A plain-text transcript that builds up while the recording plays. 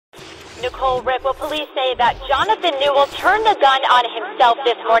Nicole, Rick, well, police say that Jonathan Newell turned the gun on himself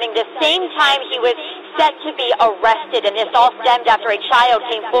this morning, the same time he was set to be arrested. And this all stemmed after a child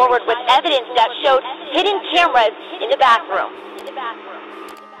came forward with evidence that showed hidden cameras in the bathroom.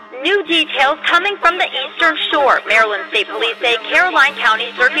 New details coming from the Eastern Shore. Maryland State Police say Caroline County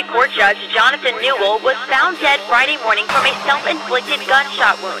Circuit Court Judge Jonathan Newell was found dead Friday morning from a self-inflicted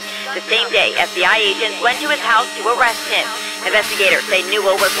gunshot wound. The same day, FBI agents went to his house to arrest him. Investigators say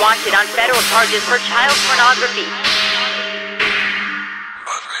Newell was wanted on federal charges for child pornography